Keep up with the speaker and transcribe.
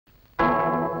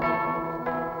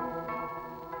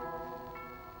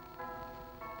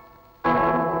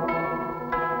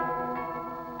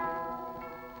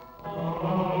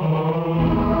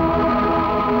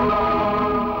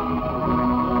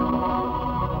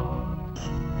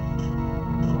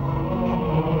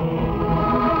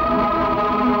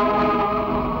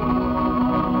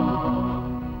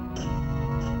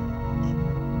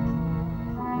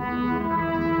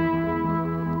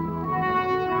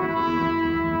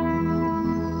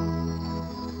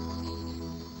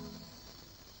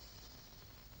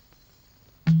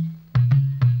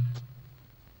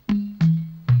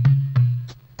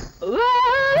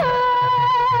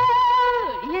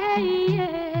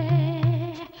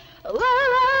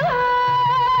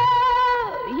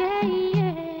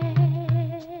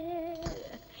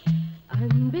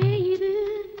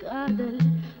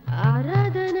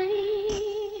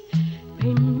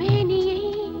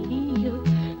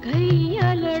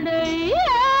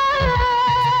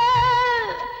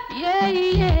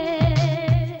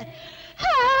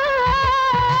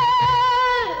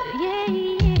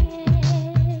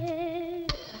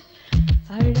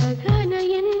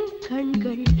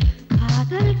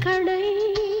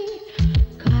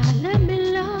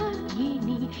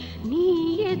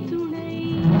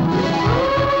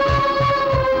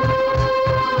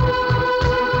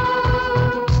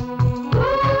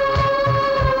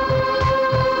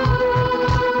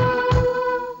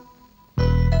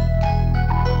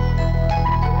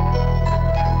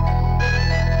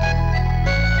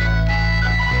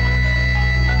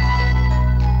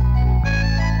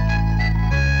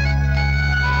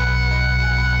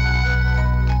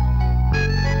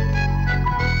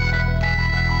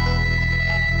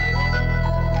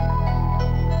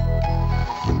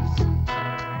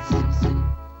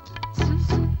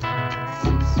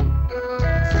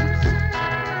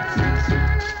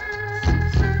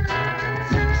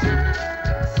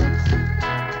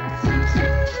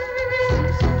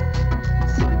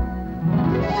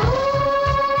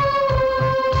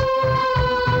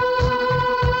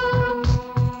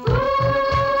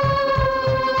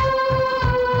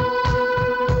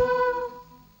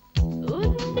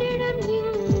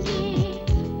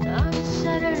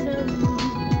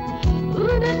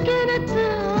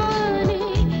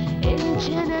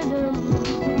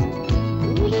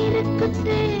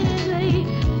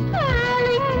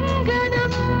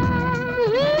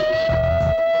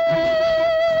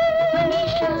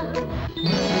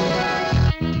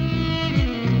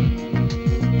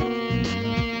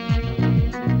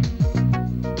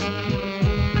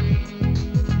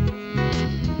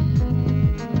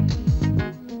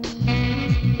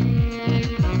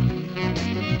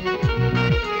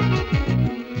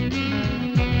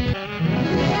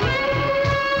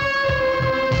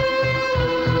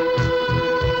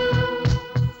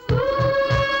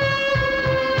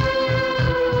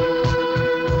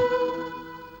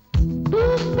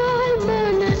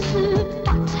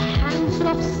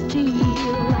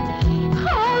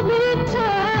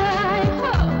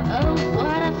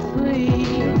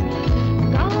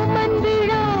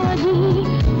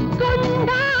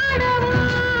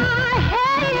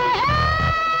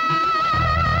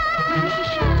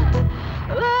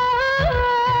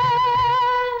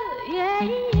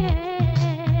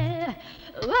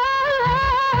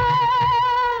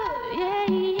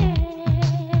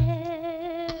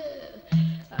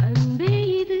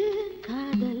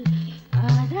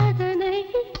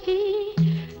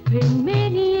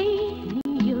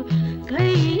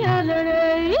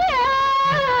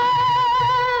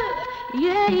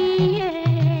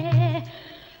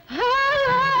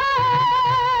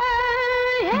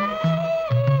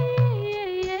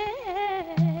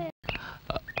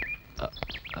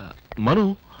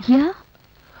Manu? Yeah?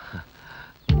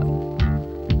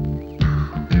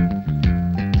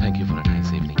 Thank you for a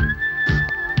nice evening.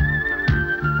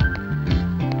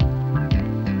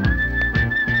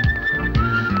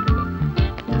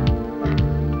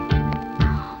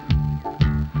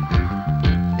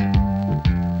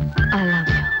 I love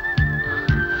you.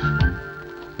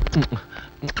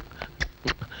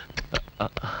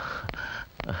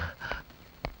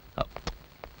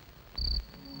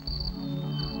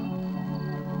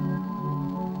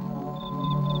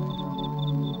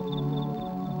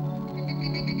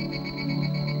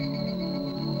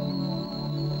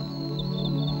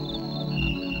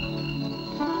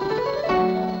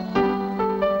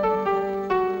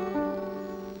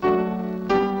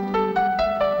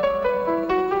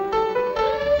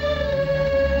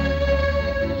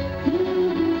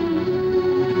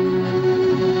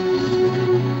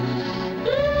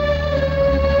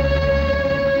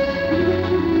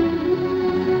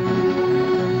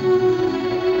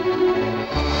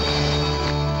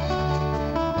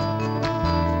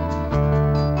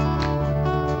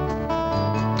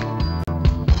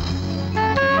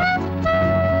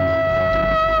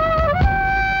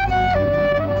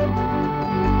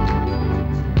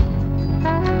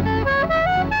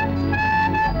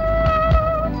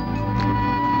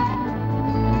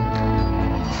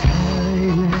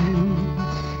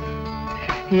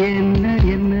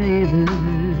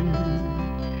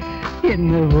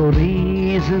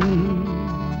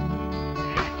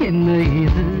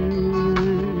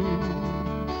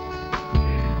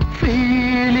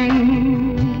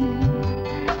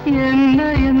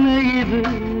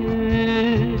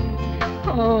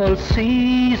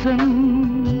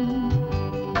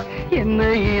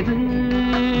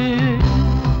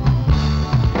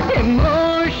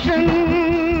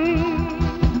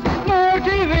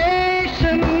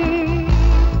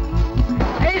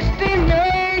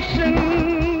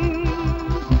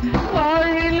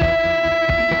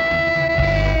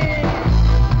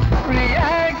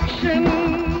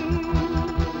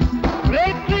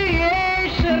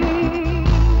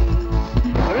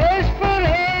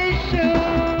 Respiration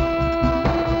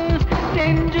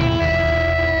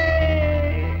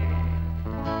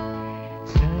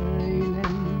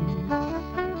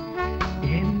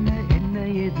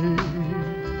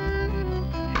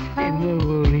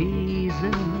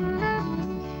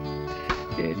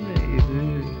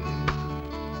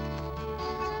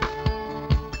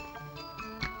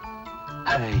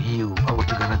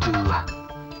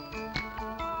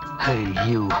Hey,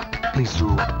 you. Please do.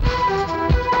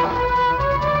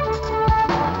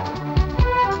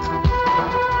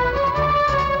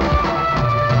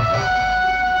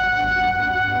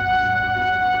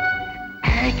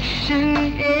 Action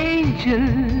angel,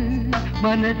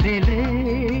 manadile,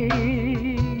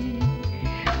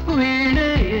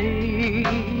 veelaye,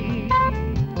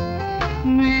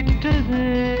 mittade.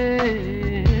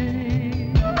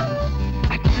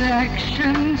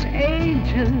 Attractions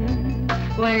angel,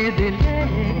 vayadile,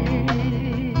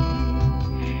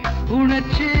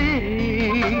 unache,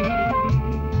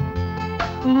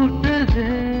 uttade.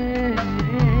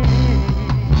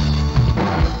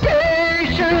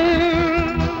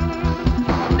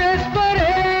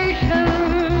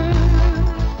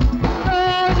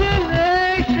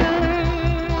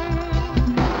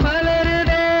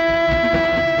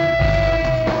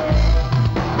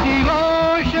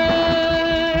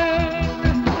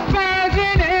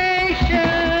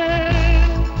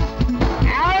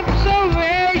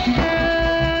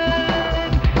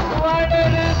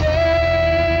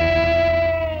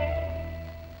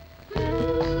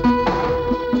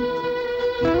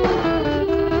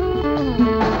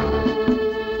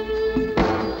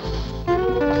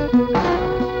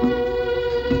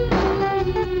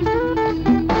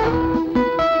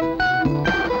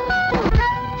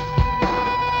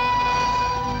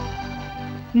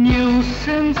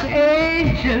 Nuisance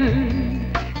angel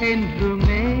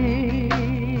என்றுமே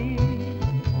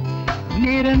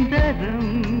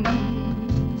நிரந்தரம்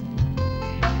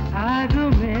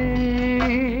ஆகுமே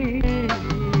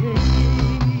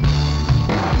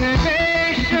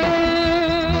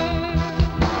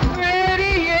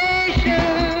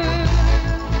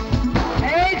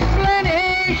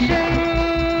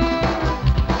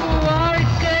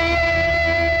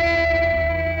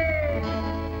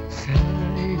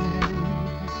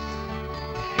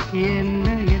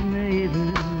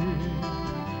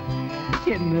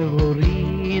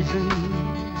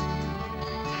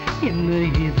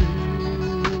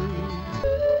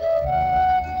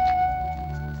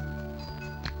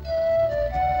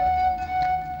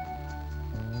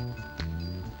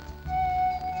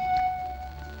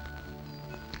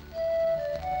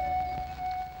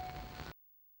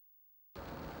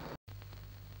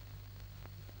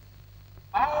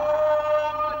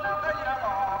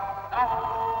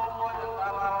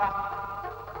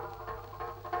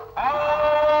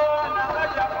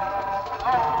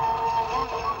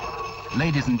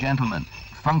Ladies and gentlemen,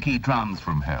 funky drums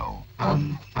from hell.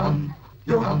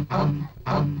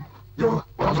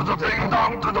 What to the ding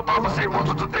dong to the mama say? What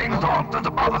to the ding dong to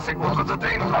the mama say? What to the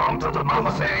ding dong to the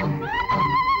mama say?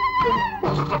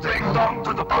 What to the ding dong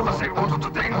to the mama say? What to the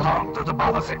ding dong to the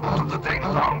mama say? What to the ding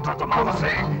dong to the mama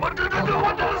say? What do they do?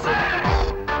 What do they say?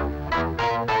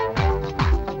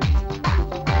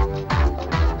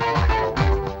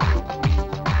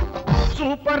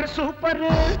 Super, super,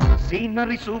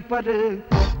 scenery super,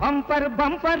 bumper,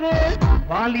 bumper,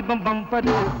 வாலிபம் bumper,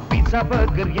 pizza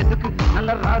burger எதுக்கு நல்ல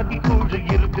ராகி கூழ்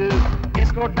இருக்கு,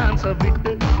 disco dance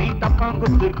விட்டு நீ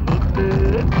தப்பாங்குத்து குத்து.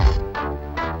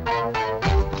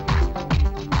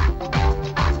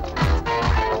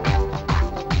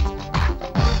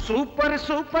 Super,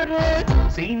 super,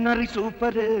 scenery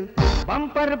super,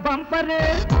 bumper, bumper,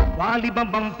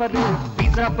 வாலிபம் bumper,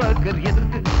 pizza burger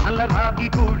எதுக்கு நல்ல ராகி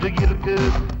கூழ் இருக்கு,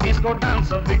 disco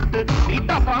dance விட்டு நீ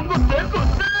தப்பாங்குத்து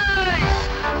குத்து.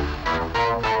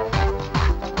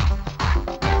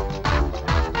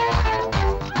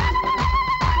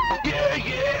 Yeah,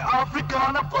 yeah,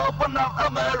 Africana, Popana,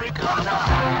 Americana.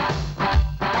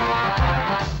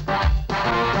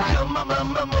 Come on,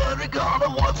 Americana,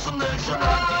 what's the nation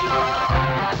of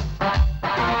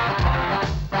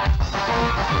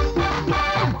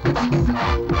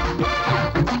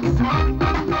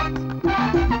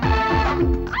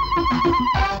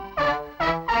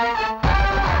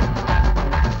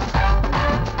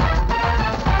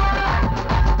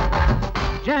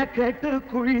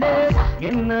ஜாக்கெட்டுக்குள்ளே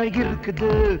என்ன இருக்குது,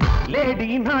 லேடி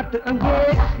நாட்டு அங்கே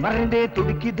மறந்தே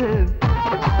துடிக்குது.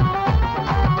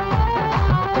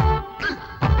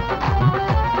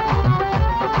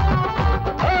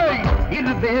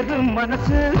 இது வேறு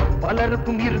மனசு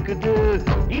பலருக்கும் இருக்குது,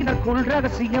 இதற்குள்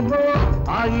ரகசியமோ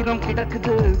 1000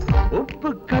 கிடக்குது,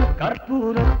 உப்புக்கள்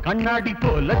கற்பூரம் கண்ணாடி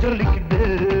போல ஜொலிக்குது.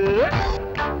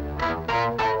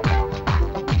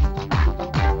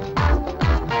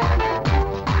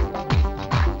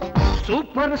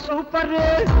 Super super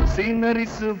scenery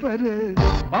super,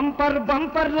 bumper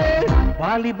bumper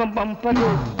வாலிபம் பம்பர்,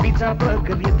 பீட்சா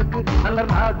பர்கர் எதுக்கு நல்ல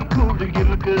ராகி கூழ்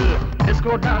இருக்கு,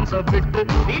 டிஸ்கோ டான்ஸ் விட்டு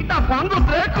நீட்டா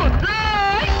பாங்குத்து குத்து.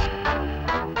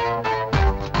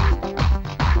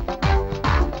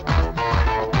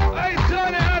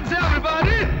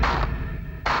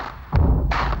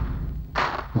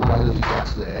 While he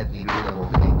gets the ethnic rhythm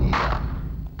of India.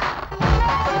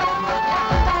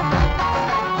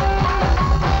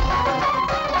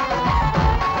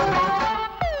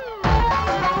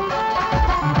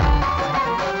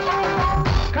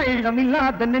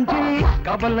 கள்ளமில்லாத நெஞ்சு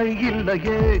கவலை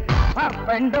இல்லையே அப்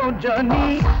அண்ட் டவுன் ஜர்னி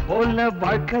போல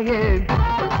வாழ்க்கையே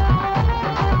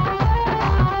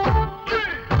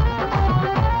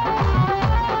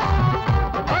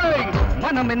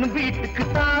மனம் என்னும் வீட்டுக்கு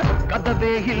தான்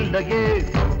கதவே இல்லையே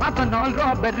அதனால்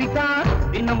ராபரி தான்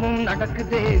தினமும்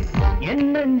நடக்குதே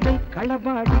என்னென்று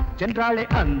களவாடி சென்றாலே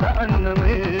அந்த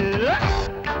அண்ணமே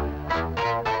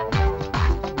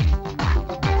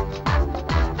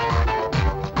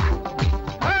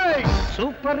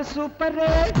super super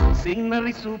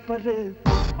scenery super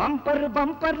bumper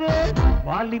bumper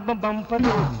வாலிபம் பம்பர்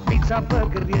பீட்சா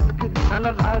பர்கர் எதுக்கு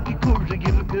நல்லாகி கூழு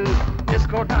இருக்கு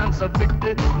டிஸ்கோ டான்ஸ்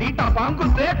விட்டு நீட்டா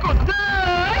வாங்குதே கொத்து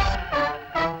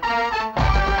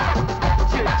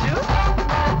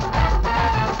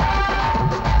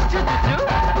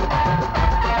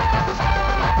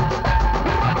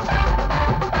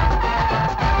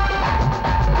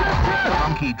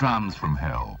Funky drums from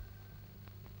hell.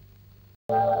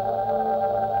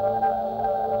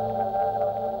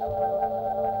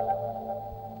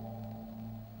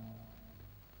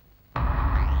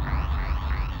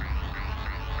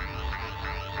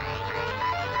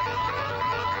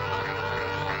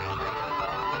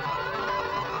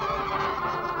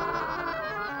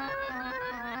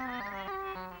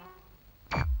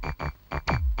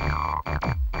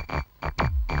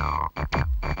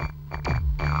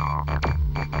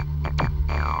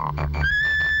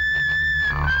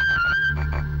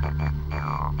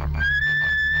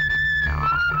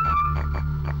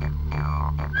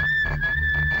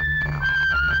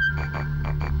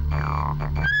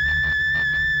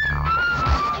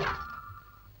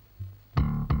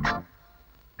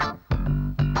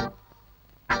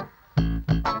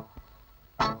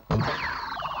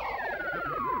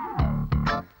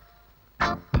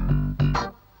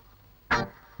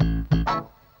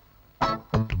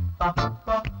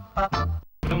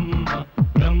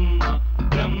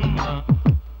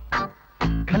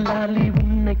 கல்லாலே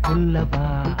உன்னை கொல்லவா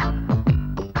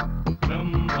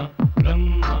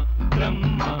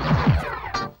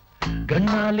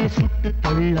கண்ணாலே சுட்டு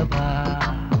தள்ளவா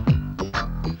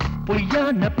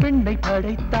பொய்யான பெண்ணை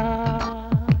படைத்தாய்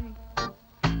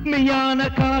மெய்யான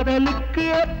காதலுக்கு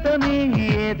அர்த்தமே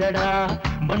ஏதடா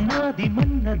மன்னாதி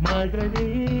மன்னர் மகளே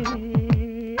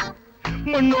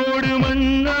மண்ணோடு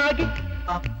மண்ணாகி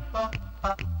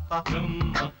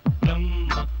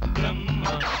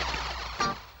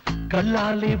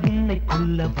கல்லாலே உன்னை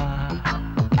கொல்லவா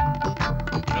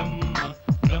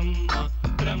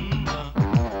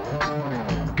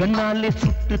கண்ணாலே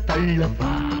சுட்டு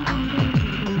தள்ளவா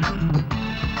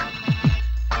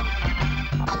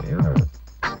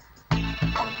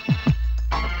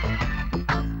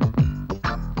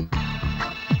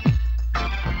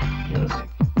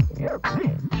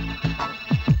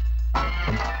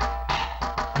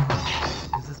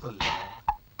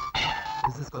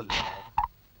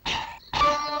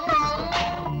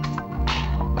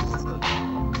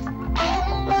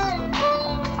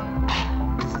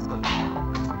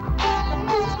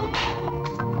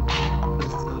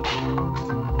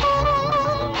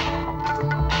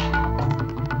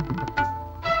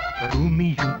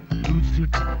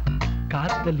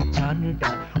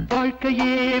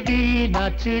வாழ்க்கையே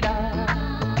வீணாச்சுடா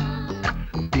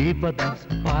தேவதாஸ்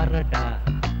பாரடா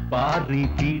பாரி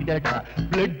தீடடா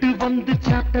பிளட் வந்து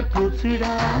சாப்டர்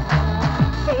கோசுடா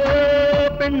ஓ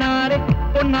பெண்ணாலே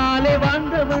பொன்னாலே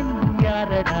வாழ்ந்தவன்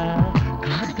யாரடா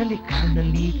காதலி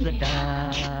காதல் நீரடா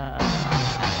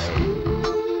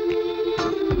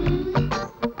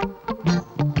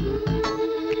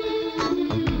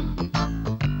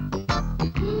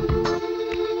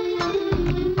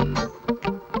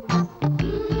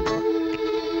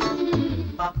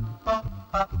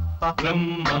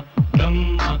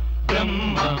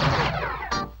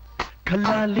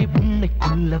கல்லாலே உன்னை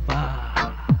கொல்லவா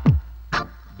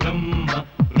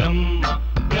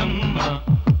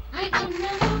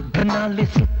கண்ணாலே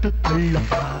சுட்டு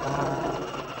கொல்லவா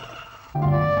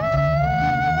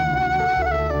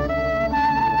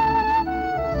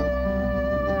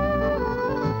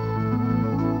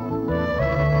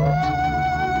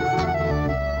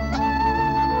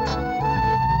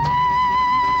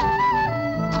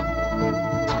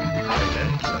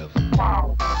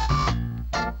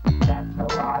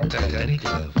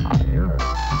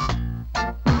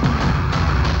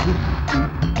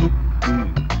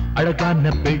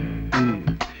அழகான பெட்டு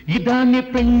இதானே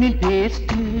பெண்ணின்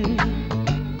டேஸ்ட்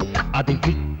அதை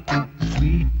விட்டு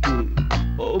ஸ்வீட்டு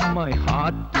ஓ மை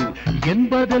ஹார்ட்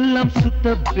என்பதெல்லாம்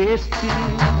சுத்த பேஸ்ட்.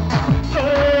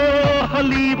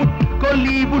 ஹாலிவுட்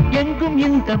கோலிவுட் எங்கும்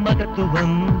இந்த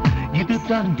மகத்துவம்,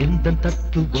 இதுதான் எந்த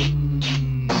தத்துவம்.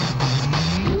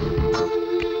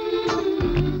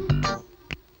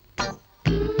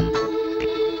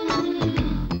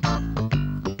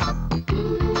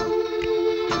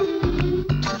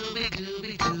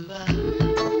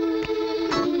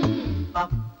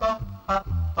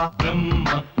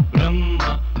 பிரம்மா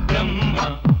பிரம்மா பிரம்மா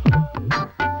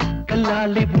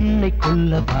கல்லாலே உன்னை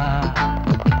கொல்லவா.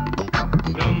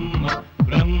 பிரம்மா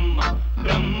பிரம்மா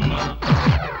பிரம்மா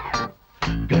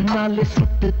கண்ணாலே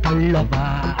சுட்டு தள்ளவா.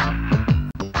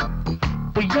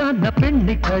 பொய்யான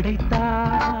பெண்ணை கிடைத்தா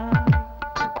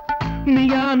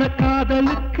மெய்யான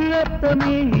காதலுக்கு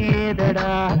அர்த்தமே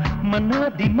ஏதடா.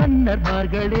 மன்னாதி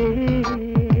மன்னர்மார்களே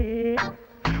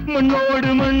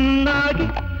மண்ணோடு மண்ணாகி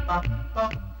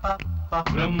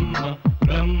பிரம்மா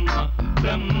பிரம்மா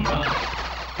பிரம்மா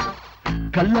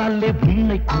கல்லாலே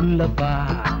உன்னை கொல்லவா.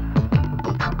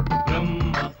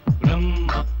 பிரம்மா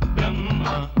பிரம்மா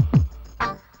பிரம்மா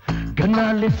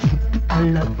கண்ணாலே சுட்டு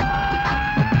தள்ளவா.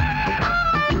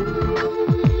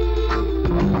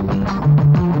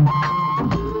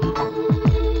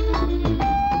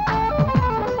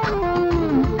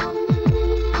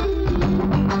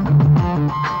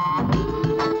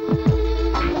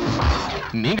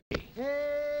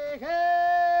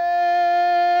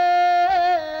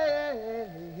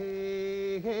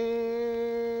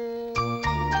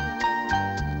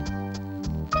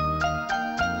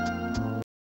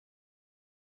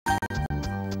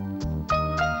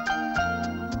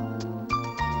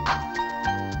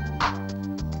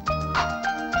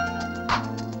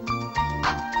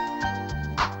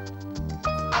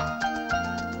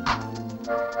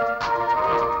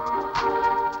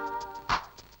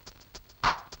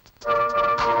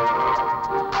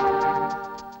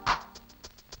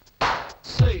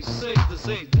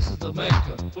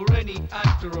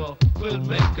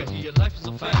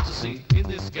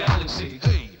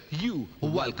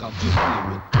 Welcome to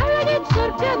Hollywood. Arrogant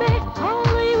Surgame,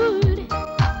 Hollywood.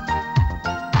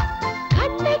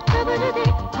 Kanne kavarade,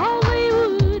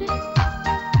 Hollywood.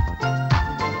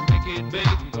 Make it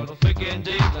big, gonna fake and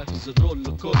dig. Life is a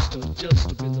roller coaster, just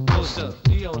to be the poster.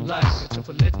 Neon lights, catch up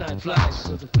a late night flight,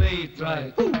 so to play it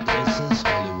right. This is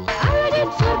Hollywood.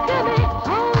 Arrogant Surgame,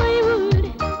 Hollywood.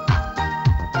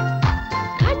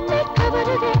 Kanne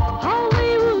kavarade,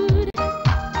 Hollywood.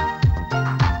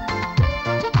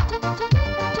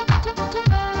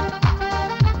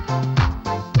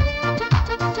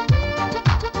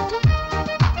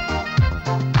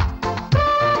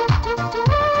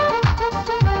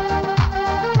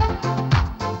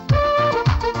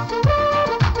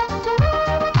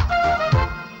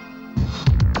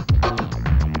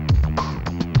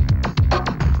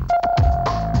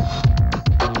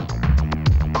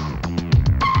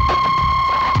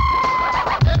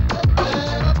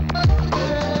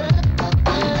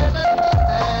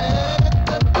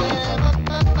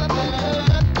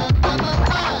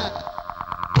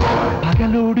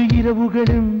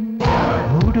 இரவுகளும்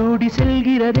ஓடோடி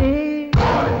செல்கிறதே,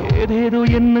 ஏதேதோ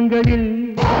எண்ணங்களில்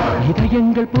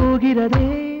இதயங்கள் போகிறதே.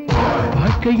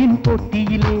 வாழ்க்கையின்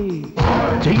போட்டியிலே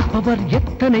ஜெயிப்பவர்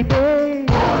எத்தனை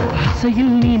பேர்,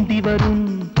 ஆசையில் நீந்தி வரும்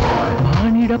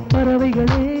மானிட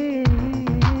பறவைகளே.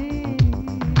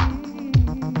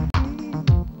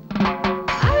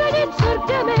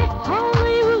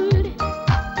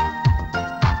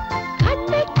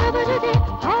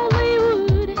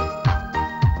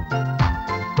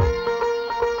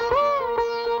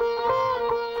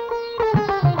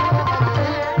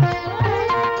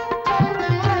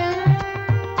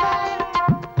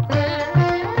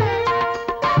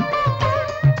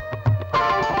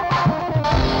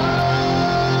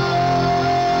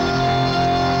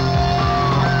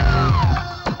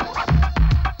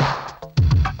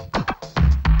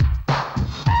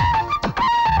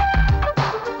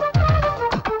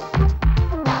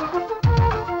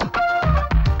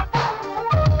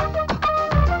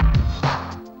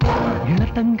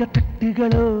 தங்க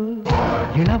தட்டுகளோ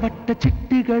இளவட்ட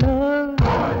சிட்டுகளோ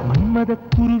மன்மத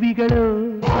குருவிகளோ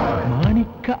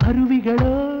மாணிக்க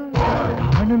அருவிகளோ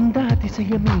ஆனந்த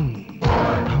அதிசயமே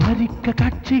அமெரிக்க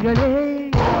காட்சிகளே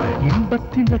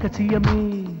இன்பத்தின் ரகசியமே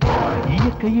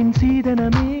இயற்கையின்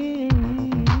சீதனமே.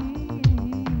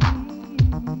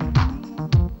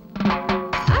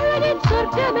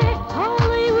 சொர்க்கமே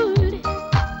ஹாலிவுட்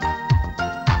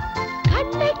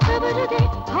கண்ணை கவருதே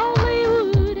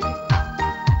Hollywood.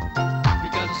 We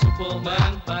got a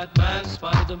Superman, Batman,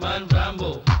 Spider-Man,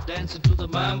 Rambo, dancing to the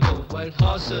mambo, wild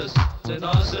horses, and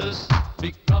asses,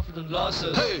 big profit and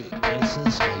losses. Hey, this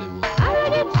is Hollywood.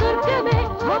 Arrogant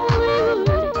surgame Hollywood.